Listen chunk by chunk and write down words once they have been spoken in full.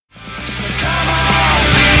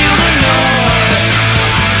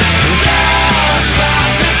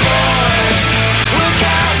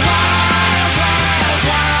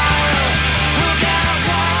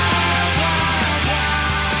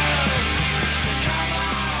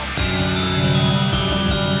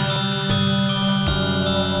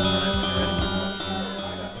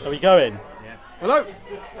going? Yeah. Hello.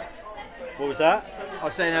 What was that? I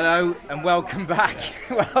was saying hello and welcome back.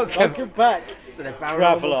 Welcome back to the Paranormal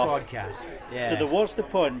Traveller. Podcast. Yeah. To the What's the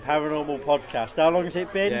Point Paranormal Podcast. How long has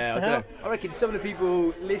it been? Yeah, I don't know. I reckon some of the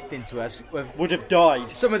people listening to us Would have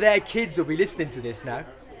died. some of their kids will be listening to this now.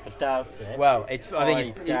 I doubt it. Well, I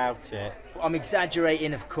doubt it. I'm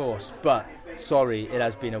exaggerating, of course, but sorry, it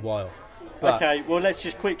has been a while. But, Okay, well, let's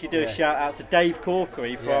just quickly do a shout out to Dave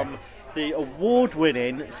Corkery from the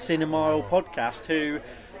award-winning Cinemile podcast. Who,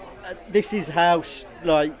 this is how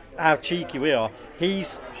cheeky we are.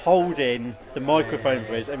 He's holding the microphone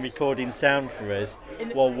for us and recording sound for us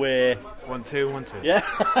while we're 1 2 1 2. yeah.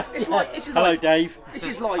 Hello, Dave. This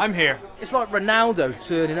is like I'm here. It's like Ronaldo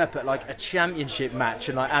turning up at like a championship match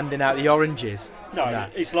and like handing out the oranges. No,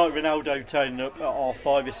 it's like Ronaldo turning up at our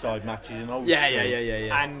five-a-side matches in Old Yeah.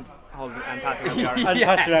 And passing on the orange. And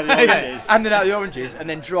passing around the oranges. Handing out the oranges and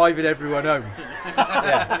then driving everyone home.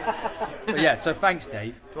 But yeah, so thanks,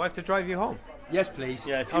 Dave. Do I have to drive you home? Yes, please.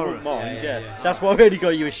 Yeah, if you wouldn't mind, yeah. That's why we only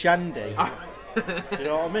got you a shandy. Do you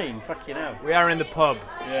know what I mean? Fucking hell. We are in the pub.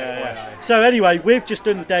 Yeah. So anyway, we've just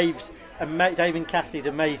done Dave and Kathy's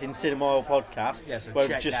amazing Cinemile podcast. Yeah, so where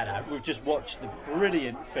check that out. We've just watched the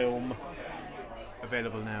brilliant film.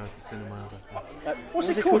 Available now at the Cinemile.com. What's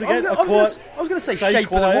it it called again? I was going to say Stay Shape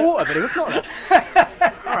Quiet. of the Water, but it was not.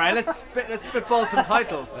 All right, let's spitball some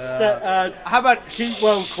titles. How about Keep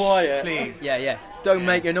Well Quiet? Please. Yeah. Don't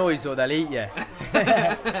make a noise or they'll eat you.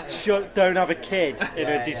 Don't have a kid in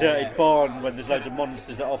a deserted barn when there's loads of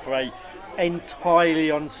monsters that operate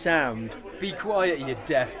entirely on sound. Be quiet, you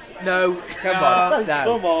deaf. No, come on. No.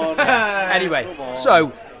 Come on. Anyway, Come on.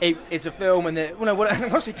 so it's a film, and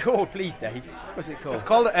what's it called, please, Dave? What's it called? It's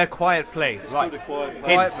called A Quiet Place. It's called A Quiet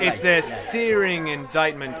Place. It's a searing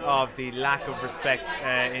indictment of the lack of respect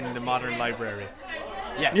in the modern library.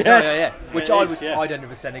 Yeah. Which It I is, would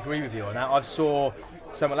 100% agree with you on that. I saw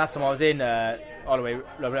someone last time I was in Holloway.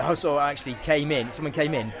 Someone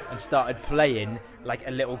came in and started playing like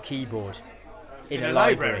a little keyboard in a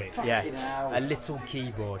library. Yeah, hell. a little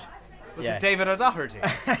keyboard. Was it David O'Doherty?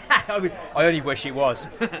 I only wish it was,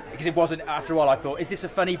 because it wasn't. After a while, I thought, "Is this a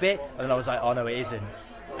funny bit?" And then I was like, "Oh no, it isn't."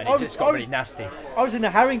 And it just got really nasty. I was in the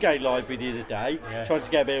Haringey library the other day trying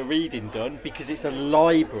to get a bit of reading done because it's a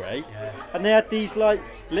library, and they had these little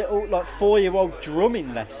 4-year-old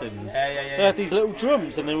drumming lessons. They had these little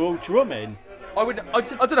drums and they were all drumming. I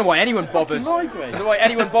don't know why anyone bothers. I don't know why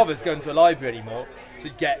anyone bothers going to a library anymore to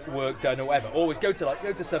get work done or whatever. Always go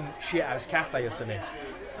to some shithouse cafe or something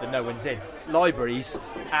that no one's in. Libraries,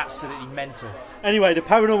 absolutely mental. Anyway, the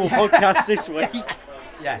paranormal podcast this week.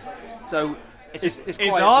 Yeah. So. It's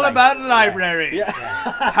all about libraries.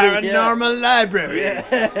 Paranormal library.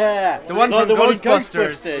 Yeah. The one from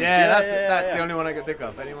Ghostbusters. Yeah, that's the only one I could think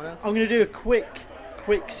of. Anyone else? I'm going to do a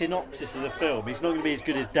quick synopsis of the film. It's not going to be as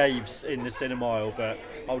good as Dave's in the Cinemile, but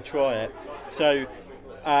I'll try it. So,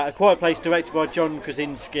 A Quiet Place, directed by John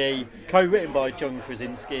Krasinski, co-written by John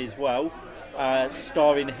Krasinski as well,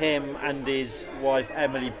 starring him and his wife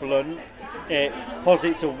Emily Blunt. It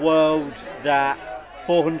posits a world that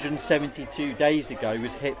 472 days ago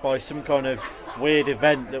was hit by some kind of weird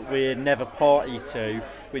event that we're never party to,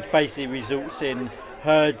 which basically results in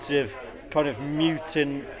herds of kind of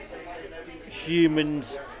mutant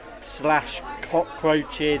humans /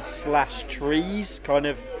 cockroaches / trees kind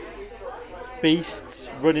of beasts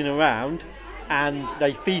running around, and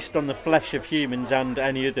they feast on the flesh of humans and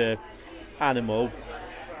any other animal.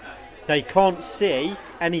 They can't see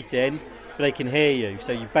anything, but they can hear you,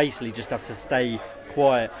 so you basically just have to stay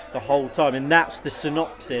quiet the whole time, and that's the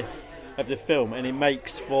synopsis of the film, and it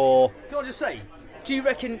makes for... Can I just say, do you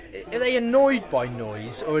reckon, are they annoyed by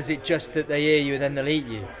noise, or is it just that they hear you and then they'll eat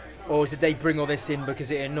you? Or did they bring all this in because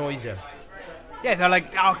it annoys them? Yeah, they're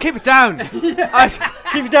like, oh, keep it down. Keep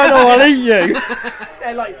it down or I'll eat you.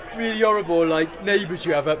 They're like really horrible, like neighbours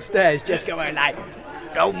you have upstairs, just going like,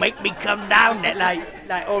 don't make me come down.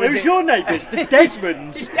 Or Who's your neighbours? The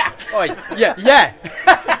Desmonds? yeah.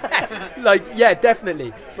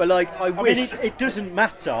 Definitely. But I wish... mean, it doesn't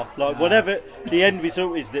matter. Whatever the end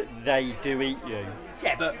result is, that they do eat you.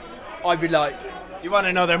 Yeah, but I'd be like... You want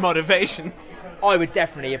to know their motivations? I would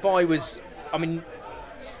definitely, if I was... I mean,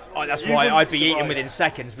 that's why I'd be eating within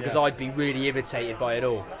seconds, because I'd be really irritated by it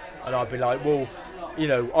all. And I'd be like, well,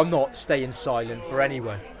 I'm not staying silent for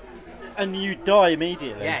anyone. And you die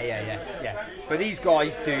immediately. Yeah. But these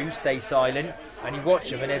guys do stay silent, and you watch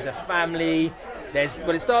them, and there's a family.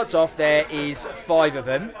 It starts off, there is 5 of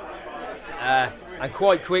them, and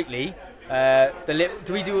quite quickly,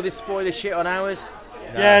 do we do all this spoiler shit on ours?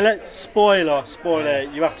 No. Yeah, spoiler.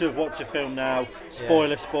 You have to have watched the film now.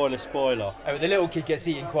 Spoiler. Oh, the little kid gets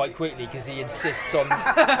eaten quite quickly because he insists on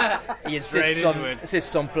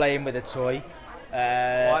playing with a toy,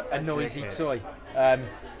 a noisy toy. And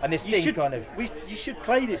this you should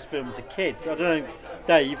play this film to kids. I don't know,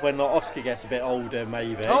 Dave, when Oscar gets a bit older,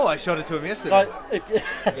 maybe. Oh, I showed it to him yesterday.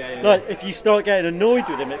 If you start getting annoyed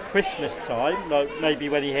with him at Christmas time, like maybe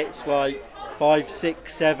when he hits like 5,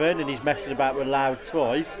 6, 7 and he's messing about with loud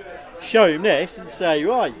toys, show him this and say,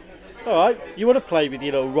 right, alright, you want to play with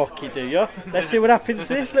your little rocket, do you? Let's see what happens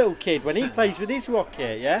to this little kid when he plays with his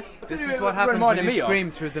rocket, yeah? This is what happens when you scream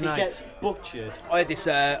through the night. He gets butchered. I had this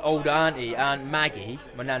old auntie, Aunt Maggie,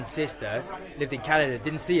 my nan's sister, lived in Canada,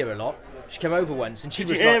 didn't see her a lot. She came over once and she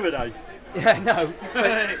was hear her though? Yeah, no.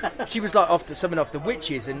 But she was like something off the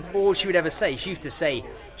witches, and all she would ever say, she used to say,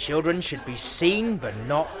 children should be seen but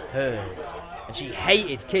not heard. And she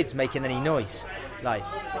hated kids making any noise.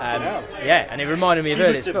 Yeah, and it reminded me of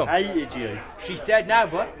her this film. She must have hated you. She's dead now,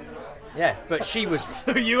 boy. Yeah, but she was...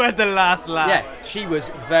 So you had the last laugh. Yeah, she was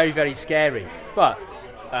very, very scary. But...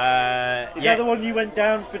 Is that the one you went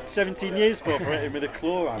down for 17 years for hitting with a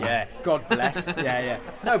claw on? Yeah, God bless. Yeah.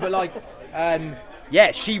 No, but like...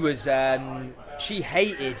 she was... she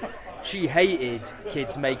hated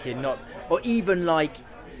kids making not... Or even like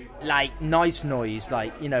nice noise,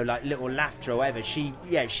 like little laughter or whatever. She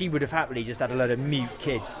would have happily just had a load of mute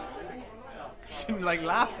kids. She didn't like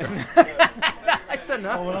laughing. I don't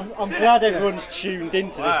know. Oh, well, I'm glad everyone's tuned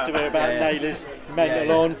into this to hear about Nayla's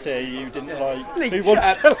mental auntie who didn't who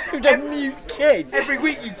wants a load of mute kids. Every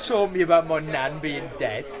week you taught me about my nan being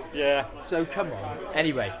dead. Yeah. So come on.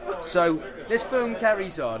 Anyway, so this film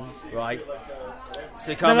carries on, right?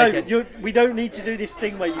 So you can't we don't need to do this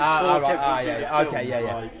thing where you talk every film.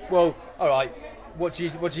 Okay. Well, all right. What do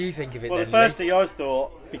you think of it? Well, then, the first thing I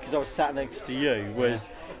thought, because I was sat next to you, was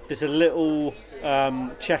there's a little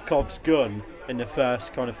Chekhov's gun in the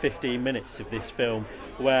first kind of 15 minutes of this film,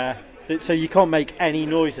 so you can't make any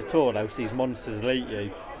noise at all, else these monsters will eat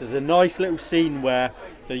you. There's a nice little scene where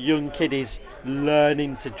the young kid is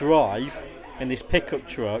learning to drive in this pickup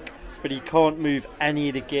truck, but he can't move any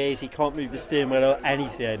of the gears, he can't move the steering wheel or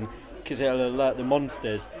anything because it'll alert the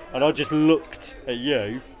monsters. And I just looked at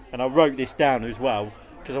you and I wrote this down as well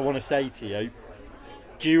because I want to say to you,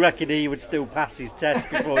 do you reckon he would still pass his test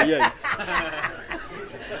before you?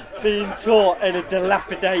 Being taught in a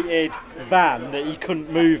dilapidated van that he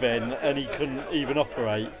couldn't move in and he couldn't even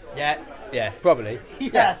operate. Yeah, probably.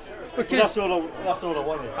 Yes, because that's all I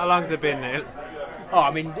wanted. How long's it been, Neil? Oh,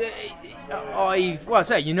 I mean,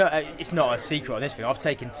 it's not a secret on this thing. I've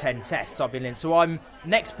taken 10 tests. I've been in. So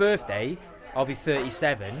next birthday, I'll be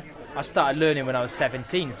 37. I started learning when I was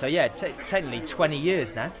 17. So yeah, technically 20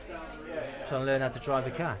 years now. Trying to learn how to drive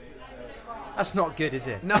a car. That's not good, is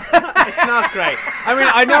it? No, it's not great. I mean,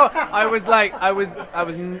 I know. I was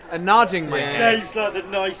nodding my head. Dave's like the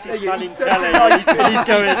nicest man in telly. And he's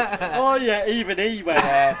going, oh yeah, even he went,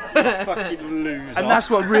 fucking loser. And that's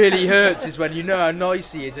what really hurts, is when you know how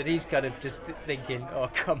nice he is, and he's kind of just thinking, oh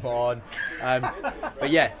come on. But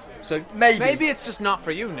yeah, so maybe it's just not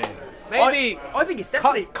for you, Neil. Maybe I think it's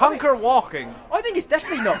definitely conquer walking. I think it's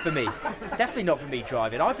definitely not for me. Definitely not for me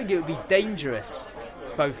driving. I think it would be dangerous,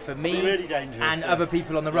 both for me and other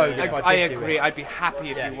people on the road. I agree. I'd be happy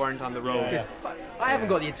if you weren't on the road. Yeah. I haven't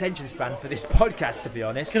got the attention span for this podcast, to be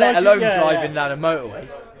honest. Let alone driving down a motorway.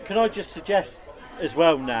 Can I just suggest as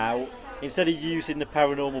well now, instead of using the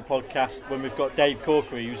paranormal podcast when we've got Dave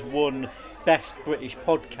Corkery, who's won Best British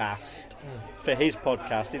Podcast for his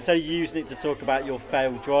podcast, instead of using it to talk about your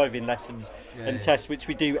failed driving lessons and tests, which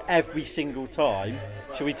we do every single time,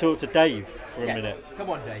 shall we talk to Dave for a minute? Come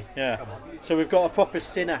on, Dave. Yeah. Come on. So we've got a proper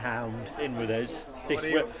sinner hound in with us.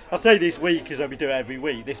 I say this week because we do it every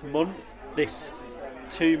week. This month, this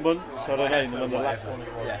 2 months, I don't know when the last one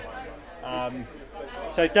it was. Yeah.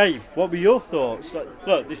 So Dave, what were your thoughts?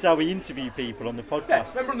 Look, this is how we interview people on the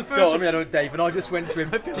podcast. Yeah, remember on the first one we had on Dave, and I just went to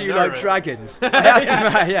him, do you like dragons? I asked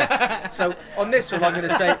him that, yeah. So on this one I'm going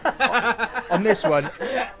to say, I'm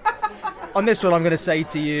going to say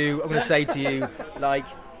to you, like,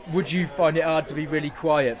 would you find it hard to be really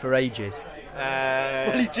quiet for ages?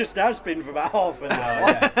 Well, he just has been for about half an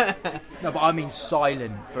hour. Yeah. No, but I mean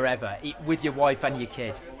silent forever, with your wife and your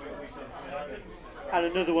kid. And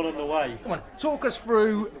another one on the way. Come on, talk us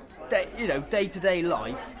through, day-to-day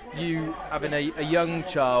life. You having a young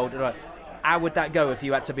child. Right, how would that go if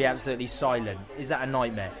you had to be absolutely silent? Is that a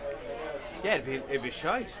nightmare? Yeah, it'd be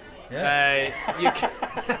shite. Yeah.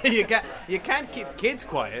 You can't keep kids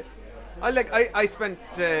quiet. I spent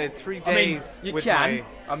 3 days. You with can.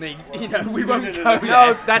 We won't go.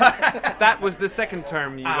 No, that was the second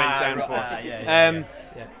term you went down for. Yeah.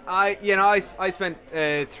 I spent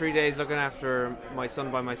 3 days looking after my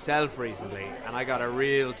son by myself recently, and I got a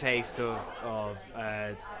real taste of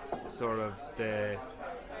sort of the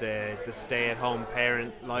stay-at-home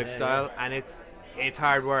parent lifestyle, and it's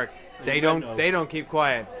hard work. They don't keep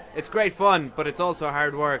quiet. It's great fun, but it's also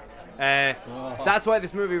hard work. That's why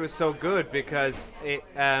this movie was so good, because it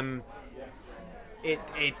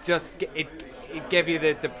gave you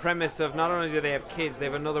the premise of not only do they have kids, they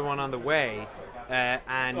have another one on the way,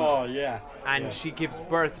 and she gives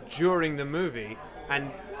birth during the movie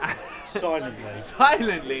and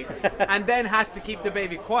silently, and then has to keep the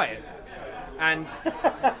baby quiet, and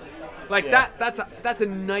that's a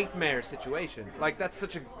nightmare situation. Like, that's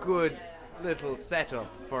such a good little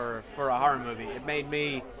setup for a horror movie. It made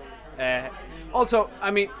me. Also, I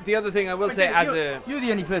mean, the other thing I will say, you're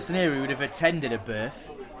the only person here who would have attended a birth.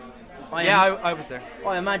 I was there.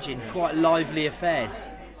 I imagine quite lively affairs.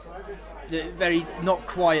 Very not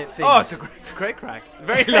quiet things. Oh, it's a great crack.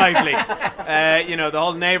 Very lively. The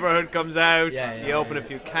whole neighbourhood comes out. You open a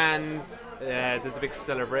few cans. There's a big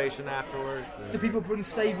celebration afterwards. Do people bring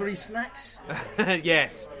savoury snacks?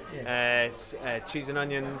 Yes. Cheese and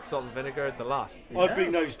onion, salt and vinegar, the lot. I'd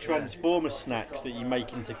bring those Transformer snacks that you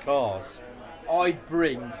make into cars. I'd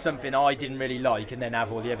bring something I didn't really like and then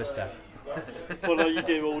have all the other stuff. Well, you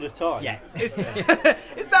do all the time. Yeah. Is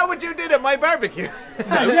that what you did at my barbecue?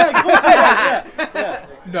 No, yeah, of course I did. Yeah.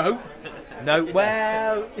 No.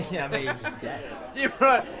 Well, I mean, yeah. You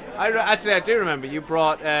brought. I do remember you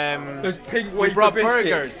brought those pink wafer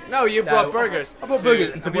burgers. No, you brought burgers. I brought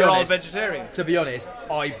burgers, and to be we're honest, all vegetarian. To be honest,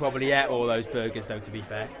 I probably ate all those burgers, though. To be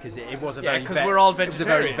fair, because it was a very because we're all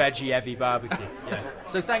vegetarian. It was a very veggie heavy barbecue. Yeah.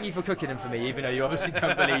 So thank you for cooking them for me, even though you obviously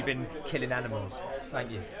don't believe in killing animals.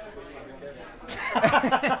 Thank you.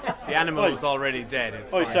 The animal was already dead.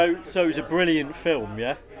 So it was a brilliant film,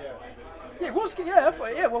 yeah. Yeah, it was.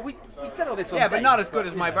 Yeah. Well, we said all this on. Yeah, but not as good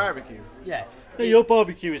as my barbecue. Yeah. No, your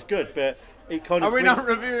barbecue is good, but it kind of. Are we not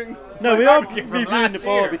reviewing? No, we are reviewing the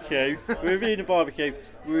barbecue. We're reviewing the barbecue.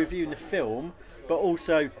 We're reviewing the film, but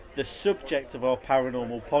also the subject of our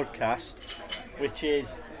paranormal podcast, which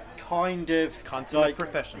is kind of consummate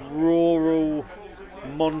professional rural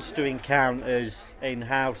monster encounters in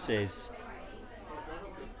houses.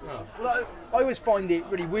 Oh. Well, I always find it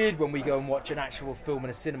really weird when we go and watch an actual film in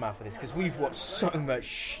a cinema for this, because we've watched so much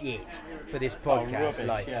shit for this podcast,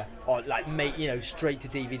 straight to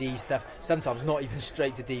DVD stuff. Sometimes not even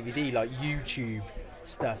straight to DVD, like YouTube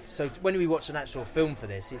stuff. So when we watch an actual film for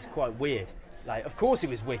this, it's quite weird. Like, of course, it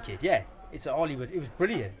was wicked. Yeah, it's at Hollywood. It was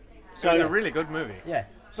brilliant. So it was a really good movie. Yeah.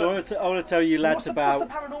 So I want to tell you, lads, about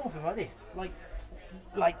what's the paranormal film like this?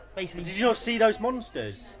 Like basically. Did you not see those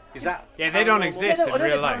monsters? Is that? Yeah, they don't exist in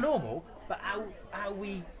real life. Paranormal, but how are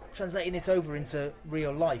we translating this over into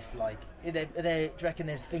real life? Like, do you reckon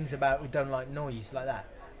there's things about we don't like noise like that?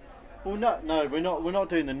 Well, no, we're not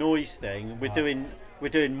doing the noise thing. We're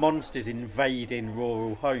doing monsters invading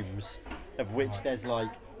rural homes, of which there's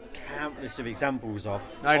like countless of examples of.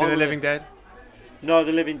 Night of the Living Dead. No,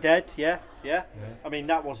 the Living Dead. Yeah. I mean,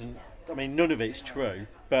 none of it's true.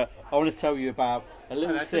 But I want to tell you about a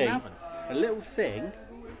little thing. A little thing.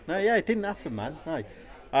 No, yeah, it didn't happen, man. No.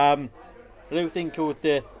 A little thing called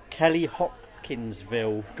the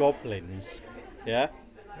Hopkinsville Goblins. Yeah?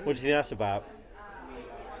 What do you think that's about?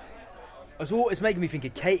 It's making me think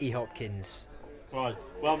of Katie Hopkins. Right.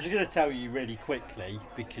 Well, I'm just going to tell you really quickly,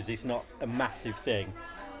 because it's not a massive thing.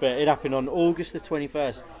 But it happened on August the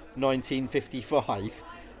 21st, 1955.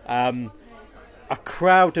 A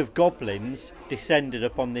crowd of goblins descended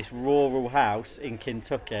upon this rural house in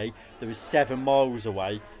Kentucky that was 7 miles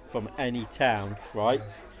away from any town, right?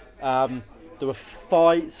 There were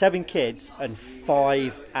 7 kids and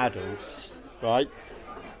 5 adults, right?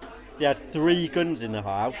 They had 3 guns in the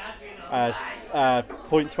house, a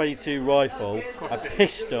 .22 rifle, a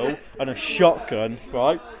pistol and a shotgun,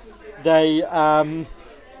 right? They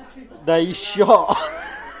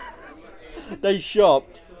shot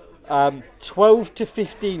 12 to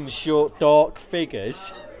 15 short dark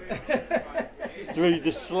figures through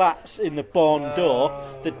the slats in the barn door.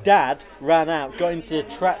 The dad ran out, got into the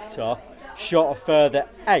tractor, shot a further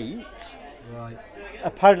 8. Right.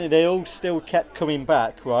 Apparently they all still kept coming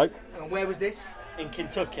back, right? And where was this? In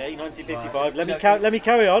Kentucky, 1955. Right. Let me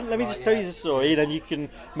carry on. Let me just tell you the story, then you can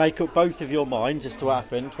make up both of your minds as to what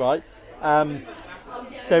happened, right?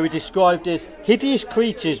 They were described as hideous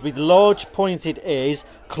creatures with large pointed ears,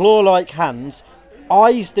 claw-like hands,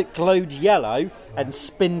 eyes that glowed yellow and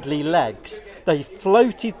spindly legs. They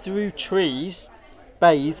floated through trees,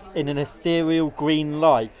 bathed in an ethereal green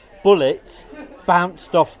light. Bullets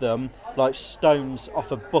bounced off them like stones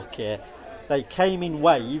off a bucket. They came in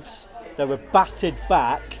waves. They were battered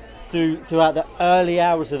back throughout the early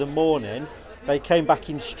hours of the morning. They came back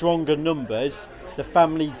in stronger numbers. The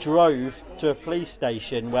family drove to a police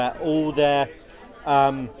station where all their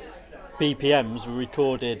BPMs were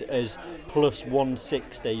recorded as plus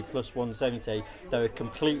 160, plus 170. They were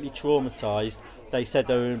completely traumatised. They said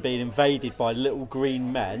they were being invaded by little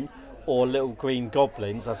green men, or little green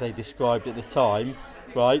goblins, as they described at the time,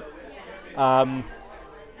 right?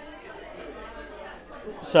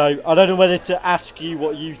 So I don't know whether to ask you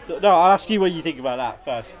what you no, I'll ask you what you think about that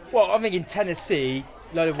first. Well, I think in Tennessee,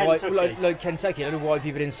 Kentucky, Kentucky, a load of white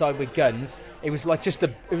people inside with guns. It was like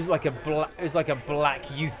a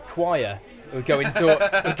black youth choir who were going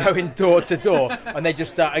door to door, and they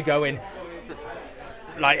just started going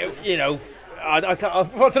like, you know, I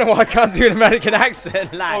don't know why I can't do an American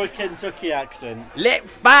accent, like a Kentucky accent. Let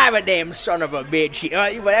 5 of them, son of a bitch,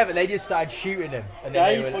 whatever. They just started shooting them. And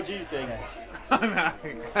Dave, what do you think? I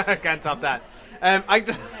can't top that. I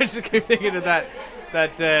just keep thinking of that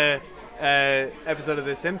episode of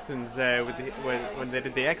The Simpsons when they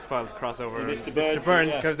did the X-Files crossover. Mr.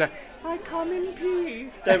 Burns comes out, I come in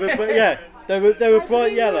peace. They were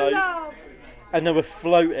bright yellow, and they were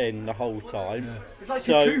floating the whole time. Yeah. It's like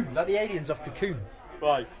Cocoon, like the aliens off Cocoon.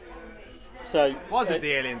 Right. So was it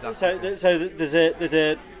the aliens off Cocoon? So there's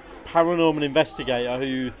a paranormal investigator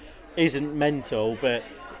who isn't mental, but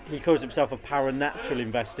he calls himself a paranatural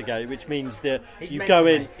investigator, which means that you go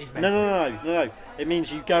in. No. It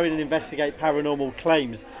means you go in and investigate paranormal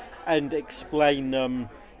claims and explain them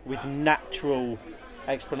with natural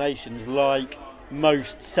explanations, like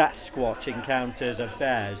most Sasquatch encounters are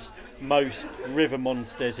bears, most river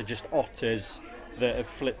monsters are just otters that have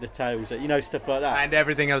flipped the tails, stuff like that. And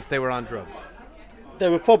everything else, they were on drugs. They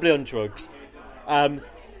were probably on drugs.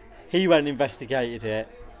 He went and investigated it,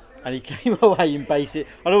 and he came away and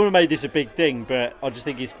basically, I don't want to make this a big thing, but I just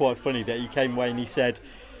think it's quite funny that he came away and he said,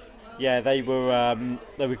 yeah, they were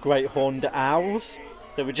great horned owls.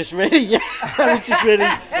 They were just really,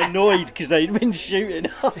 annoyed because they'd been shooting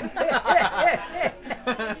them.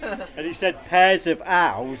 And he said pairs of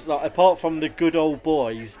owls, like apart from the good old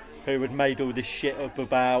boys who had made all this shit up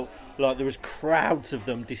about, like there was crowds of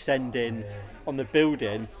them descending on the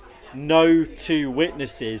building. No two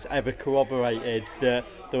witnesses ever corroborated that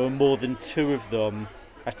there were more than 2 of them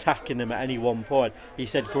attacking them at any one point. He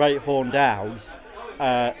said great horned owls,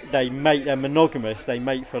 they're monogamous, they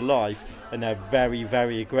mate for life, and they're very,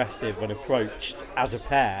 very aggressive when approached as a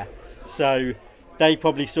pair. So they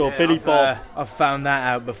probably saw Billy Bob. I've found that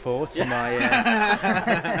out before to my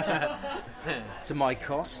to my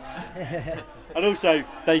costs. And also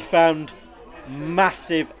they found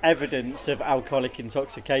massive evidence of alcoholic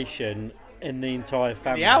intoxication in the entire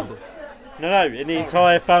family. The owls? No, in the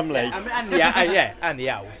entire family. And the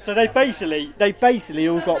owls. So they basically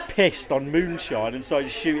all got pissed on moonshine and started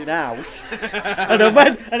shooting owls. and then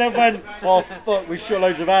when oh fuck, we shot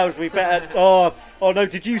loads of owls. We better. Oh no,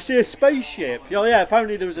 did you see a spaceship? Oh yeah,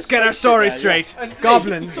 apparently there was a. Get our story there, straight. Yeah.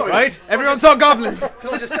 Goblins, right? Everyone saw goblins.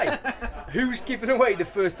 Can I just say, who's giving away the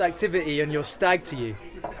first activity on your stag to you?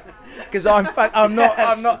 Because I'm really not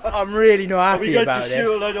happy about this. Are we going to shoot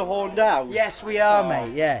a load of horned owls? Yes, we are,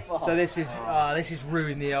 mate. Yeah. So this is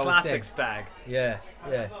ruined the old classic thing. stag. Yeah.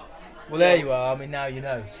 Well, there you are. I mean, now you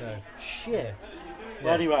know. So shit.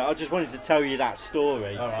 Well, anyway, I just wanted to tell you that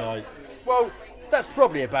story. All right. Well, that's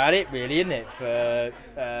probably about it, really, isn't it, for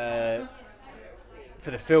the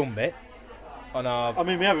film bit? On our I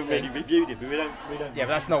mean, we haven't really reviewed it, but we don't. Yeah,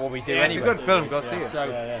 but that's not what we do anyway. It's a good film. Go see it.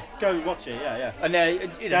 So go watch it. Yeah. And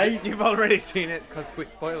Dave, you've already seen it because we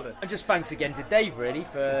spoiled it. And just thanks again to Dave, really,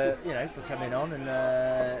 for for coming on and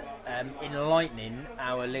enlightening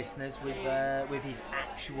our listeners with his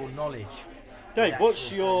actual knowledge. Dave, what's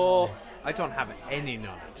your? Knowledge. I don't have any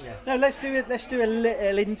knowledge. Yeah. No, let's do it. Let's do a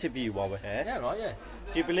little interview while we're here. Yeah, right. Yeah.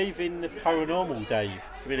 Do you believe in the paranormal, Dave?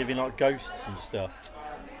 Do you believe in like ghosts and stuff?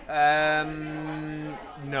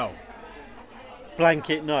 No.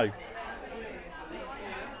 Blanket no.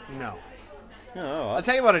 No. Oh, all right. I'll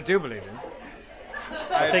tell you what I do believe in.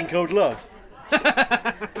 I think called love.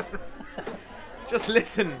 Just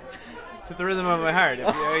listen to the rhythm of my heart.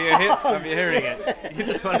 If you're hearing it, you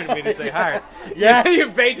just wanted me to say heart. Yes.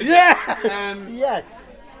 You baited me. Yes.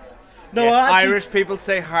 No, yes, actually, Irish people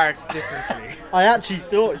say heart differently. I actually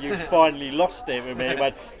thought you'd finally lost it with me and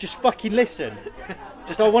went, just fucking listen.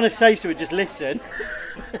 I want to say something, just listen.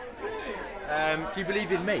 Do you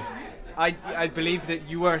believe in me? I believe that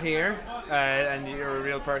you are here and you're a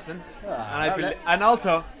real person, Ah, and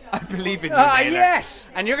also I believe in you. Taylor. Yes!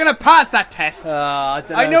 And you're gonna pass that test. I don't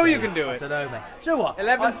know. I know mate. you can do it. I don't know, mate. Do you know what?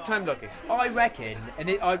 11th time lucky. I reckon, and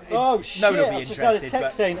Oh shit! no one will be I just had a interested.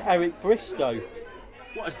 text saying Eric Bristow.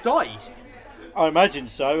 What, has died? I imagine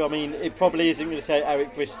so. I mean, it probably isn't going to say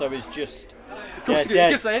Eric Bristow is just Of course, you dead.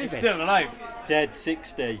 can just say He's anything. still alive. Dead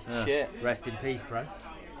 60. Yeah. Shit. Rest in peace, bro.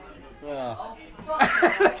 Ah.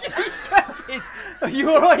 He's gutted. Are you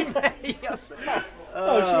alright, mate?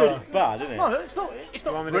 Oh, it's really bad, isn't it? No, it's not. It's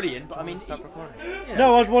You not want me to brilliant, but I mean, stop recording. you know.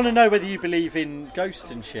 No, I'd want to know whether you believe in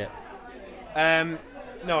ghosts and shit. No,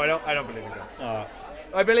 I don't believe in ghosts. Alright.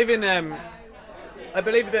 I believe in I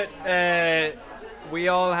believe that we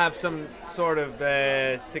all have some sort of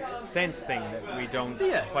sixth sense thing that we don't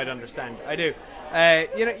quite understand. I do.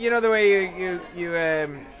 You know the way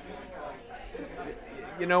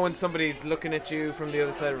you know when somebody's looking at you from the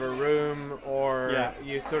other side of a room, or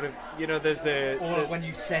you sort of, there's Or when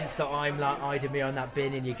you sense that I'm like hiding behind that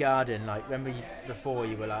bin in your garden, like remember before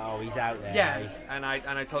you were like, oh, he's out there. yeah, He's... and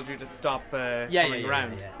I told you to stop coming yeah,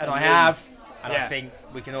 around. yeah. And I have, and Yeah. I think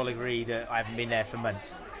we can all agree that I haven't been there for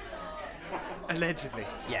months. Allegedly.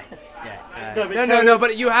 Yeah, yeah. No,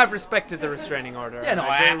 but you have respected the restraining order. Yeah, no,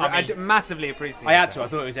 I mean, massively appreciate I had that. to. I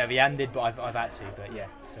thought it was heavy-handed, but I've had to. But yeah.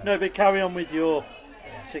 So. No, but carry on with your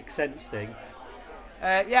sixth sense thing.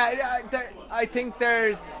 I think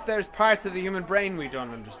there's parts of the human brain we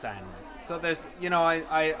don't understand. So there's,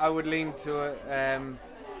 I would lean to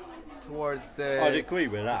towards the I'd agree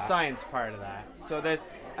with the that. science part of that. So there's,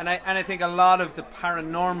 and I think a lot of the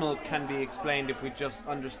paranormal can be explained if we just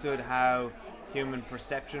understood how human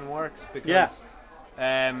perception works. Because,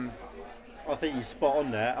 I think you're spot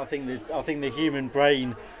on there. I think the human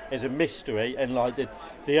brain is a mystery, and like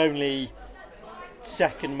the only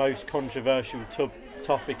second most controversial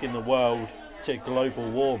topic in the world to global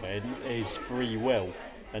warming is free will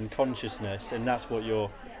and consciousness, and that's what you're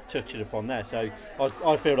touching upon there. So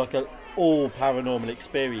I feel like all paranormal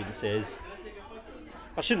experiences,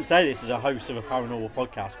 I shouldn't say this as a host of a paranormal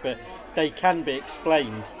podcast, but they can be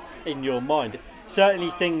explained in your mind.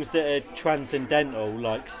 Certainly things that are transcendental,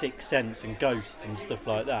 like sixth sense and ghosts and stuff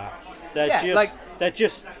like that, they're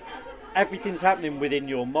just everything's happening within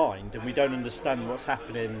your mind, and we don't understand what's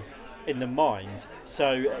happening in the mind.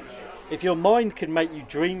 So if your mind can make you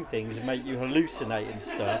dream things and make you hallucinate and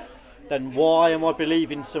stuff, then why am I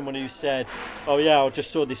believing someone who said, oh yeah, I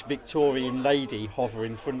just saw this Victorian lady hover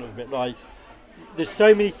in front of me? Like, there's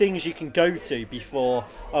so many things you can go to before,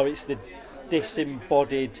 oh, it's the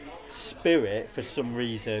disembodied spirit for some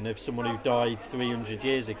reason of someone who died 300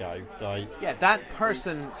 years ago. Like, yeah, that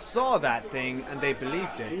person saw that thing and they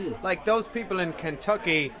believed it. Like those people in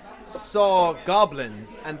Kentucky saw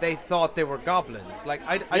goblins and they thought they were goblins. Like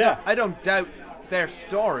I don't doubt their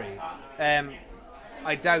story.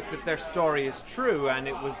 I doubt that their story is true, and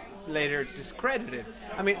it was later discredited.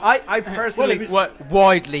 I mean, I personally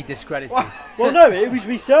widely discredited. Well, no, it was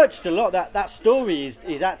researched a lot. That story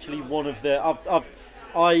is actually one of the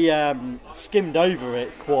I skimmed over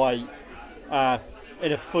it quite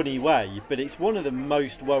in a funny way, but it's one of the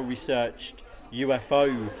most well-researched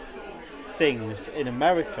UFO things in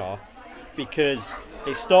America, because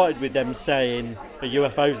it started with them saying the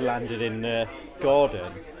UFOs landed in the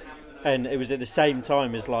garden, and it was at the same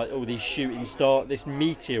time as like all these shooting stars, this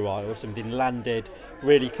meteorite or something landed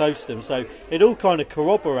really close to them, so it all kind of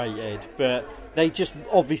corroborated, but they just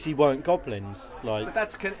obviously weren't goblins. Like,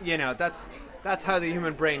 but that's how the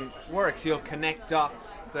human brain works. You'll connect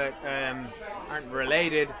dots that aren't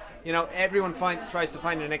related. Everyone tries to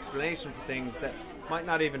find an explanation for things that might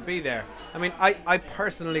not even be there. I mean, I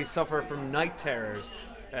personally suffer from night terrors.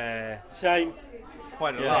 Same.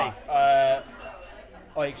 Quite a lot.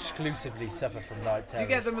 I exclusively suffer from night terrors. Do you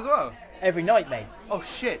get them as well? Every night, mate. Oh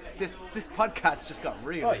shit! This podcast just got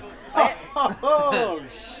real. Right. Oh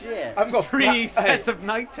shit! I've got 3 sets of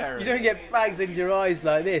night terrors. You don't get bags in your eyes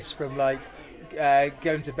like this from like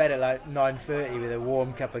going to bed at like 9:30 with a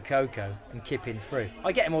warm cup of cocoa and kipping through.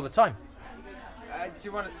 I get them all the time. Do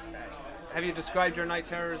you want to? Have you described your night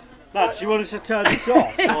terrors? Lads, do you want us to turn this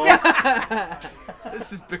off? This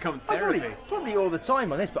has become therapy. Probably all the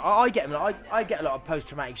time on this, but I get them. I get a lot of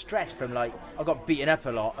post-traumatic stress from like I got beaten up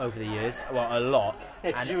a lot over the years. Well, a lot.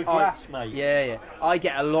 Yeah, 'cause you were glass, mate. Yeah. I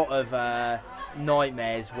get a lot of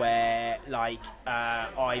nightmares where like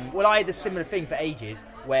I had a similar thing for ages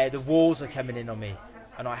where the walls are coming in on me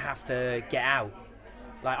and I have to get out.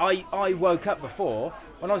 Like I woke up before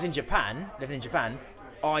when I was in Japan, living in Japan.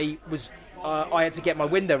 I was I had to get my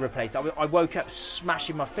window replaced. I woke up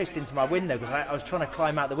smashing my fist into my window because I was trying to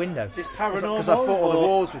climb out the window. Is this paranormal? Because I thought all the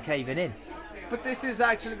walls were caving in. But this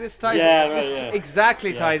ties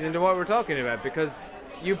exactly ties into what we're talking about, because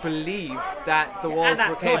you believed that the walls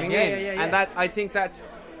were caving in, and that I think that's you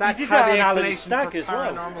did how that the on Alan explanation Stack for as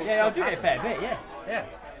well. paranormal Yeah, I'll stuff do it a fair bit. Yeah.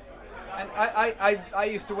 And I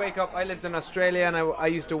used to wake up. I lived in Australia, and I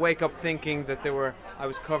used to wake up thinking that I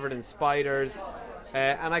was covered in spiders,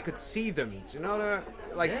 and I could see them. Do you know,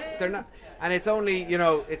 they're not. And it's only,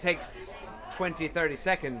 it takes 20, 30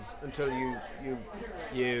 seconds until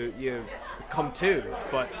you come to.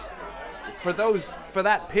 But for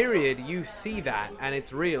that period, you see that, and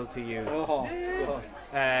it's real to you. Oh,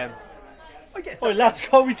 God. I guess. Lads,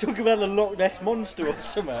 can't we talk about the Loch Ness Monster or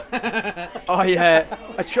something?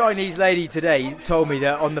 A Chinese lady today told me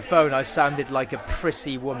that on the phone I sounded like a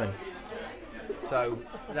prissy woman. So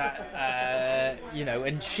that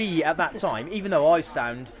and she at that time, even though I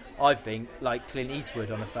think like Clint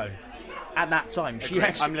Eastwood on the phone, at that time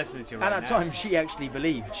I'm listening to you right at that now. time she actually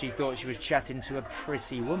believed. She thought she was chatting to a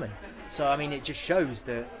prissy woman. So I mean, it just shows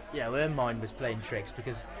that her mind was playing tricks,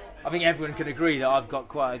 because I think everyone can agree that I've got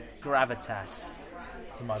quite a gravitas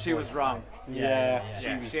to my voice. She was wrong. Yeah.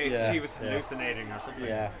 She was hallucinating or something.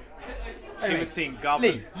 Yeah. She was seeing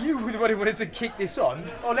goblins. Lee, you were the one who wanted to kick this on.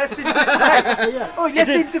 Oh, let's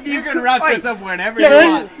interview. You can wrap this up whenever you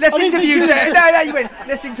want. Let's interview. You went.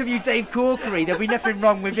 Let's interview Dave Corkery. There'll be nothing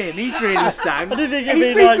wrong with him. He's really sound. I didn't think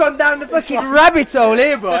it'd be We've gone down the fucking rabbit hole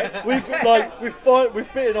here, boy. We've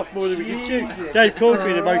bitten off more than we can chew. Dave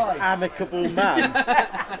Corkery, the most amicable man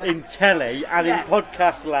in telly and in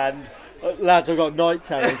podcast land. Lads, I've got night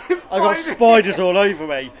terrors. I've got spiders all over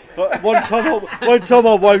me. But one time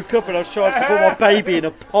I woke up and I was trying to put my baby in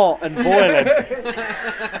a pot and boil him.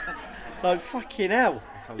 Like, fucking hell.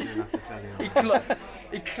 I told you not to tell you.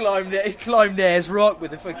 He climbed Ayers Rock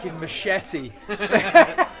with a fucking machete.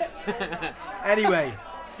 Anyway,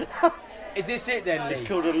 is this it then, Lee? It's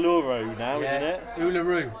called a Luro now, isn't it?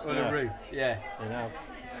 Uluru. Yeah.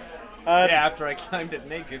 After I climbed it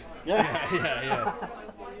naked. Yeah.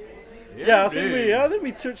 Yeah, I think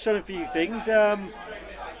we touched on a few things.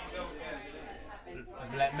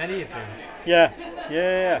 Many things.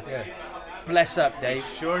 Yeah. Bless up, Dave.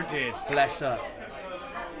 Sure did. Bless up.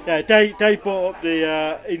 Yeah, Dave brought up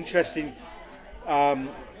the interesting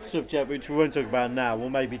subject, which we won't talk about now. We'll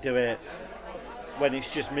maybe do it when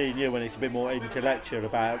it's just me and you, when it's a bit more intellectual,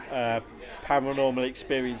 about paranormal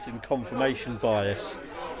experience and confirmation bias.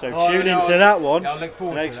 So tune into that one I'll look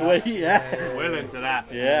forward next to that. week. Yeah. We're into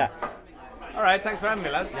that. Yeah. All right, thanks for having me,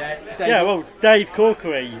 lads. Dave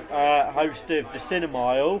Corkery, host of the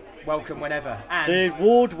Cinemile. Welcome whenever. And The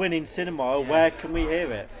award-winning Cinemile. Where can we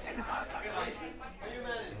hear it? Cinemile.com.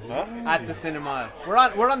 Huh? At the Cinemile.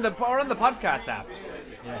 We're on the podcast apps.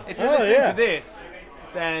 Yeah. If you're listening to this,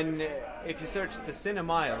 then if you search the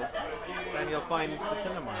Cinemile, then you'll find the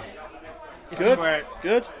Cinemile.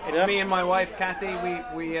 Good. It's me and my wife Kathy.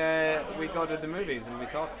 We go to the movies and we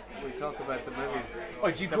talk about the movies.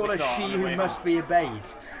 Oh, do you call her she who must be obeyed?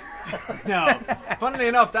 No. Funnily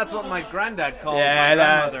enough, that's what my granddad called my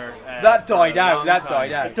grandmother. That died out.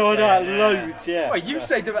 It died out loads, yeah. Well, you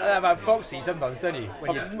say that about Foxy sometimes, don't you?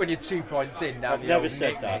 When you're 2 points in. I've never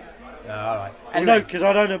said that. Oh, all right. Anyway. No, because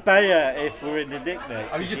I don't obey her if we're in the nickname.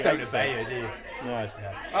 Oh, you just don't obey her, do you? No.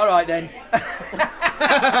 All right then.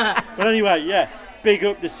 But anyway, big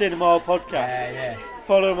up the Cinemile podcast. Yeah.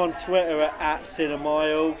 Follow them on Twitter at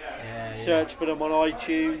Cinemile. Yeah. Search for them on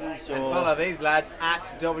iTunes. And follow these lads at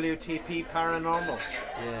WTP Paranormal.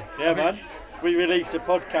 Yeah, man. We release a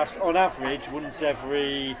podcast on average once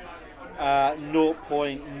every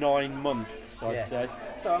 0.9 months, I'd say.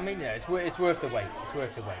 So, I mean, it's worth the wait. It's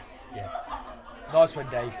worth the wait. Yeah. Nice one,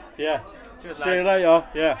 Dave. Yeah. Cheers, See you lads. later.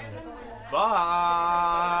 Yeah. Bye.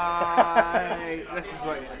 This is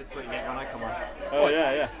what you get when I come on. Oh,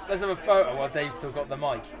 yeah. Let's have a photo while Dave's still got the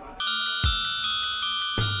mic.